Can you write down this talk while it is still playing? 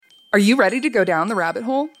Are you ready to go down the rabbit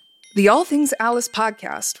hole? The All Things Alice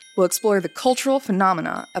podcast will explore the cultural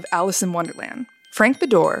phenomena of Alice in Wonderland. Frank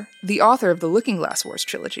Bedore, the author of the Looking Glass Wars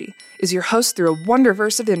trilogy, is your host through a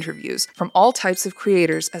wonderverse of interviews from all types of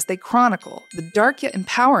creators as they chronicle the dark yet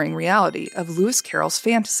empowering reality of Lewis Carroll's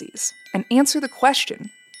fantasies and answer the question,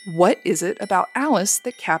 what is it about Alice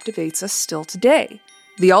that captivates us still today?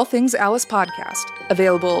 The All Things Alice podcast,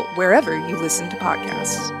 available wherever you listen to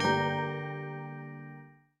podcasts.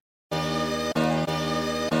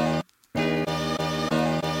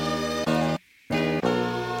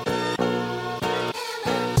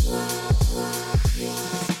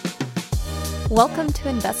 Welcome to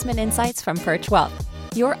Investment Insights from Perch Wealth,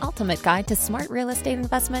 your ultimate guide to smart real estate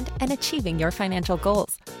investment and achieving your financial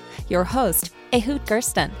goals. Your host, Ehud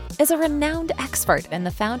Gersten, is a renowned expert and the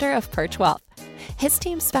founder of Perch Wealth. His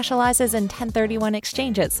team specializes in 1031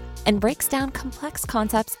 exchanges and breaks down complex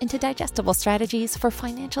concepts into digestible strategies for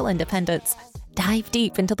financial independence. Dive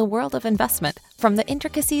deep into the world of investment, from the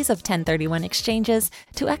intricacies of 1031 exchanges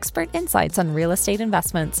to expert insights on real estate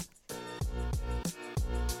investments.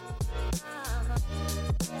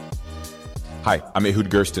 Hi, I'm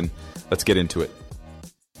Ehud Gersten. Let's get into it.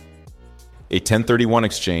 A 1031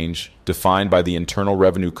 exchange, defined by the Internal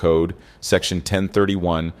Revenue Code, Section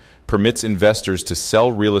 1031, permits investors to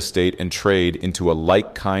sell real estate and trade into a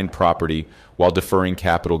like-kind property while deferring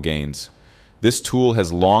capital gains. This tool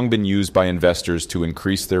has long been used by investors to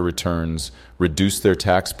increase their returns, reduce their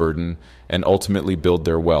tax burden, and ultimately build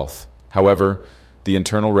their wealth. However, the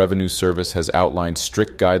Internal Revenue Service has outlined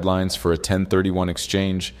strict guidelines for a 1031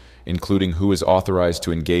 exchange, including who is authorized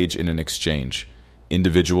to engage in an exchange: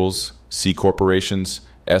 individuals, C corporations,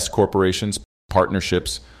 S corporations,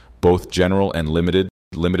 partnerships, both general and limited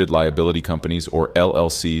liability companies or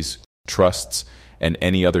LLCs, trusts, and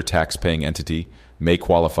any other tax-paying entity may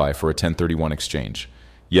qualify for a 1031 exchange.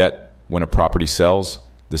 Yet, when a property sells,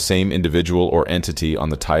 the same individual or entity on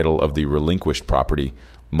the title of the relinquished property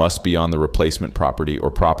must be on the replacement property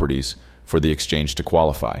or properties for the exchange to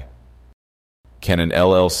qualify. Can an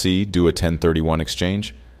LLC do a 1031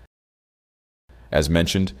 exchange? As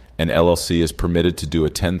mentioned, an LLC is permitted to do a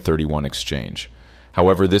 1031 exchange.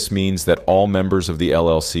 However, this means that all members of the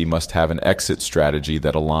LLC must have an exit strategy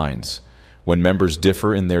that aligns. When members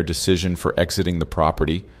differ in their decision for exiting the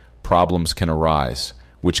property, problems can arise,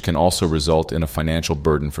 which can also result in a financial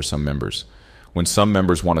burden for some members. When some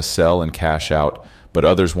members want to sell and cash out, but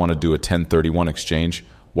others want to do a 1031 exchange,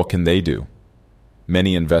 what can they do?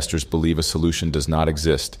 Many investors believe a solution does not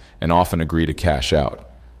exist and often agree to cash out.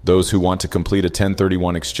 Those who want to complete a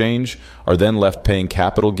 1031 exchange are then left paying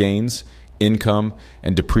capital gains, income,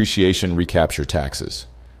 and depreciation recapture taxes.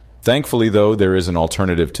 Thankfully, though, there is an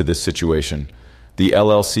alternative to this situation. The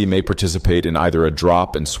LLC may participate in either a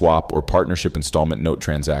drop and swap or partnership installment note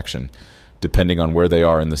transaction, depending on where they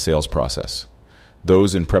are in the sales process.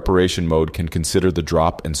 Those in preparation mode can consider the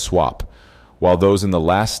drop and swap, while those in the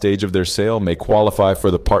last stage of their sale may qualify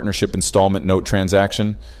for the partnership installment note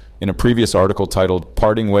transaction. In a previous article titled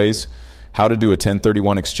Parting Ways, How to Do a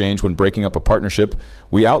 1031 Exchange When Breaking Up a Partnership,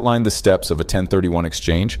 we outlined the steps of a 1031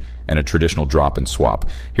 exchange and a traditional drop and swap.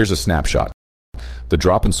 Here's a snapshot. The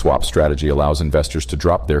drop and swap strategy allows investors to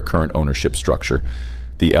drop their current ownership structure,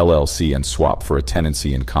 the LLC, and swap for a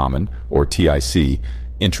tenancy in common, or TIC,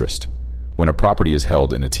 interest. When a property is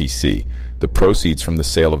held in a TC, the proceeds from the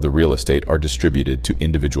sale of the real estate are distributed to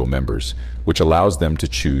individual members, which allows them to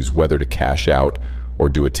choose whether to cash out or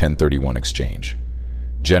do a 1031 exchange.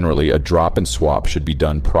 Generally, a drop and swap should be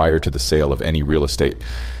done prior to the sale of any real estate.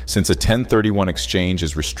 Since a 1031 exchange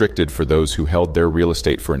is restricted for those who held their real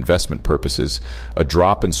estate for investment purposes, a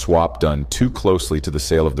drop and swap done too closely to the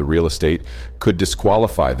sale of the real estate could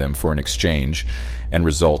disqualify them for an exchange and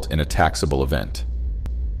result in a taxable event.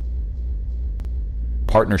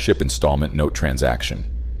 Partnership installment note transaction.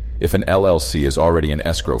 If an LLC is already in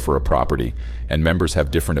escrow for a property and members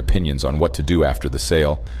have different opinions on what to do after the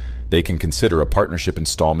sale, they can consider a partnership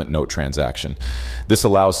installment note transaction. This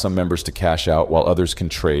allows some members to cash out while others can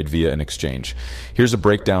trade via an exchange. Here's a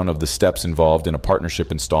breakdown of the steps involved in a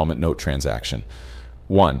partnership installment note transaction.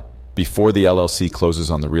 1. Before the LLC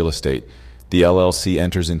closes on the real estate, the LLC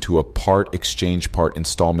enters into a part exchange part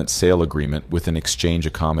installment sale agreement with an exchange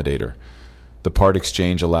accommodator. The part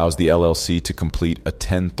exchange allows the LLC to complete a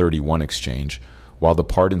 1031 exchange, while the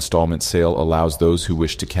part installment sale allows those who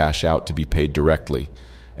wish to cash out to be paid directly.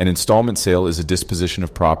 An installment sale is a disposition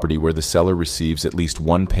of property where the seller receives at least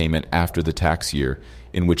one payment after the tax year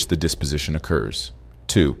in which the disposition occurs.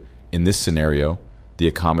 2. In this scenario,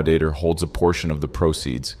 the accommodator holds a portion of the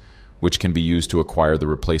proceeds, which can be used to acquire the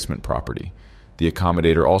replacement property. The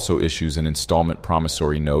accommodator also issues an installment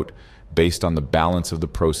promissory note based on the balance of the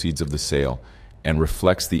proceeds of the sale and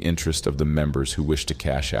reflects the interest of the members who wish to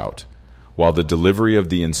cash out. While the delivery of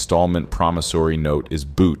the installment promissory note is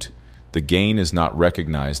boot, the gain is not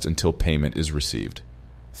recognized until payment is received.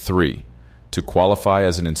 3. To qualify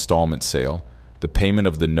as an installment sale, the payment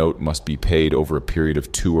of the note must be paid over a period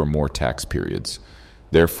of 2 or more tax periods.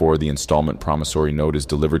 Therefore, the installment promissory note is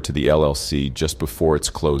delivered to the LLC just before its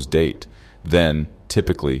close date. Then,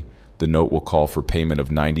 typically, the note will call for payment of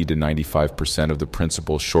 90 to 95% of the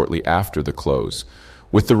principal shortly after the close,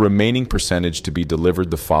 with the remaining percentage to be delivered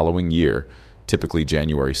the following year, typically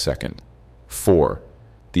January 2nd. 4.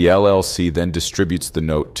 The LLC then distributes the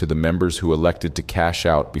note to the members who elected to cash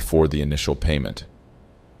out before the initial payment.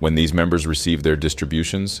 When these members receive their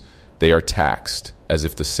distributions, they are taxed as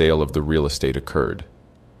if the sale of the real estate occurred.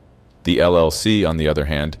 The LLC, on the other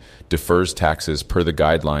hand, defers taxes per the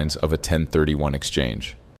guidelines of a 1031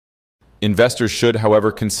 exchange. Investors should,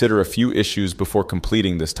 however, consider a few issues before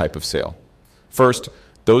completing this type of sale. First,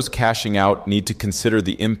 those cashing out need to consider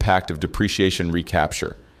the impact of depreciation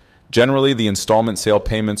recapture. Generally, the installment sale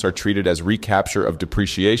payments are treated as recapture of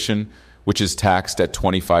depreciation, which is taxed at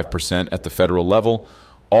 25% at the federal level.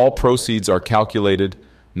 All proceeds are calculated,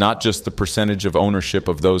 not just the percentage of ownership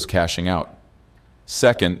of those cashing out.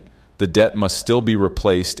 Second, the debt must still be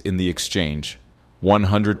replaced in the exchange,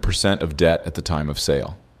 100% of debt at the time of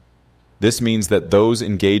sale. This means that those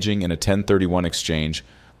engaging in a 1031 exchange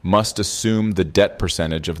must assume the debt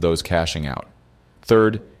percentage of those cashing out.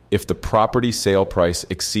 Third, if the property sale price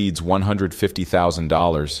exceeds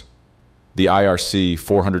 $150,000, the IRC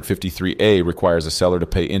 453A requires a seller to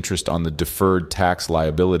pay interest on the deferred tax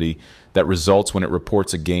liability that results when it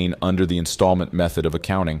reports a gain under the installment method of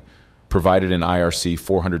accounting, provided in IRC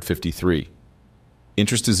 453.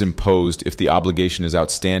 Interest is imposed if the obligation is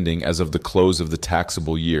outstanding as of the close of the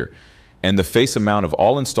taxable year, and the face amount of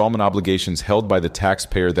all installment obligations held by the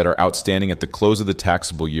taxpayer that are outstanding at the close of the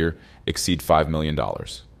taxable year exceed $5 million.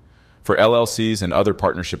 For LLCs and other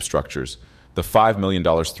partnership structures, the $5 million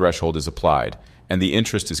threshold is applied, and the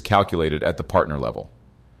interest is calculated at the partner level.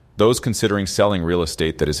 Those considering selling real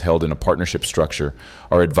estate that is held in a partnership structure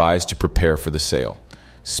are advised to prepare for the sale.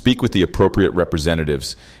 Speak with the appropriate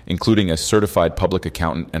representatives, including a certified public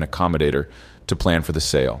accountant and accommodator, to plan for the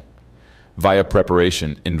sale. Via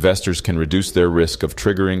preparation, investors can reduce their risk of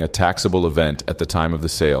triggering a taxable event at the time of the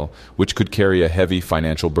sale, which could carry a heavy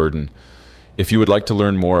financial burden. If you would like to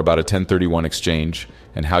learn more about a 1031 exchange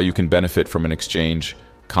and how you can benefit from an exchange,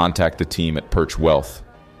 contact the team at Perch Wealth.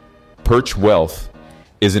 Perch Wealth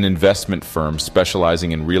is an investment firm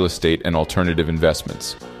specializing in real estate and alternative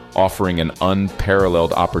investments, offering an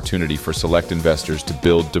unparalleled opportunity for select investors to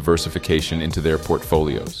build diversification into their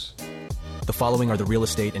portfolios. The following are the real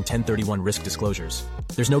estate and 1031 risk disclosures.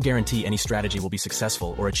 There's no guarantee any strategy will be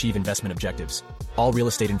successful or achieve investment objectives. All real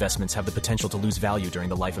estate investments have the potential to lose value during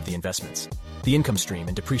the life of the investments. The income stream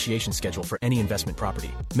and depreciation schedule for any investment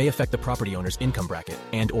property may affect the property owner's income bracket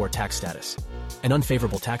and/or tax status. An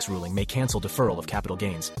unfavorable tax ruling may cancel deferral of capital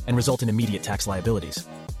gains and result in immediate tax liabilities.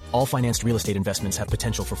 All financed real estate investments have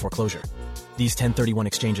potential for foreclosure. These 1031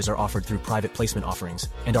 exchanges are offered through private placement offerings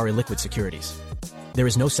and are illiquid securities. There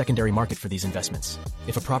is no secondary market for these investments.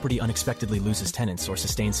 If a property unexpectedly loses tenants or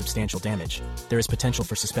sustains substantial damage, there is potential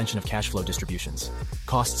for suspension of cash flow distributions.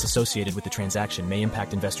 Costs associated with the transaction may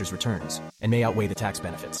impact investors' returns and may outweigh the tax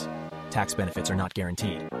benefits. Tax benefits are not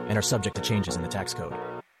guaranteed and are subject to changes in the tax code.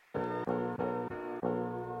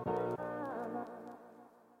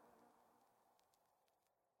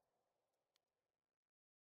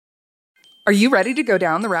 Are you ready to go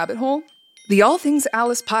down the rabbit hole? The All Things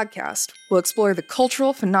Alice podcast will explore the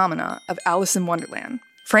cultural phenomena of Alice in Wonderland.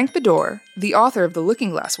 Frank Bedore, the author of the Looking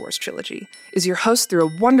Glass Wars trilogy, is your host through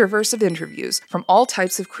a wonderverse of interviews from all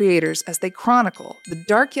types of creators as they chronicle the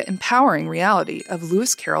dark yet empowering reality of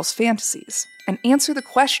Lewis Carroll's fantasies and answer the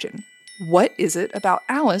question, what is it about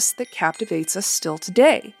Alice that captivates us still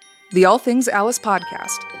today? The All Things Alice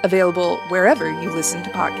podcast, available wherever you listen to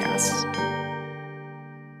podcasts.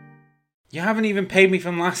 You haven't even paid me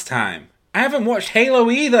from last time. I haven't watched Halo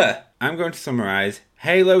either. I'm going to summarize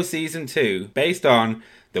Halo Season 2 based on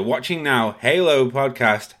the Watching Now Halo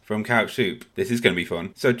podcast from Couch Soup. This is going to be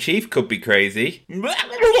fun. So Chief could be crazy.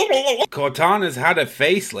 Cortana's had a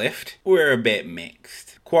facelift. We're a bit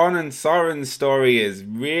mixed. Quan and Soren's story is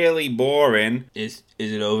really boring. Is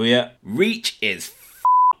it over yet? Reach is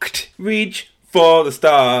fucked. Reach for the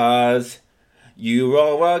stars. You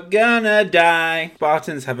all are gonna die.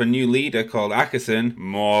 Spartans have a new leader called Ackerson.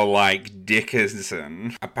 More like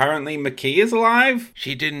Dickerson. Apparently McKee is alive?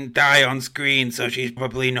 She didn't die on screen, so she's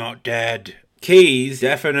probably not dead. Keys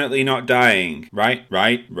definitely not dying. Right.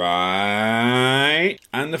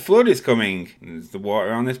 And the flood is coming. Is the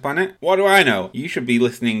water on this planet? What do I know? You should be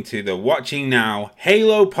listening to the Watching Now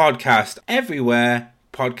Halo podcast everywhere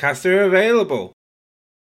podcasts are available.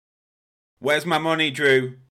 Where's my money, Drew?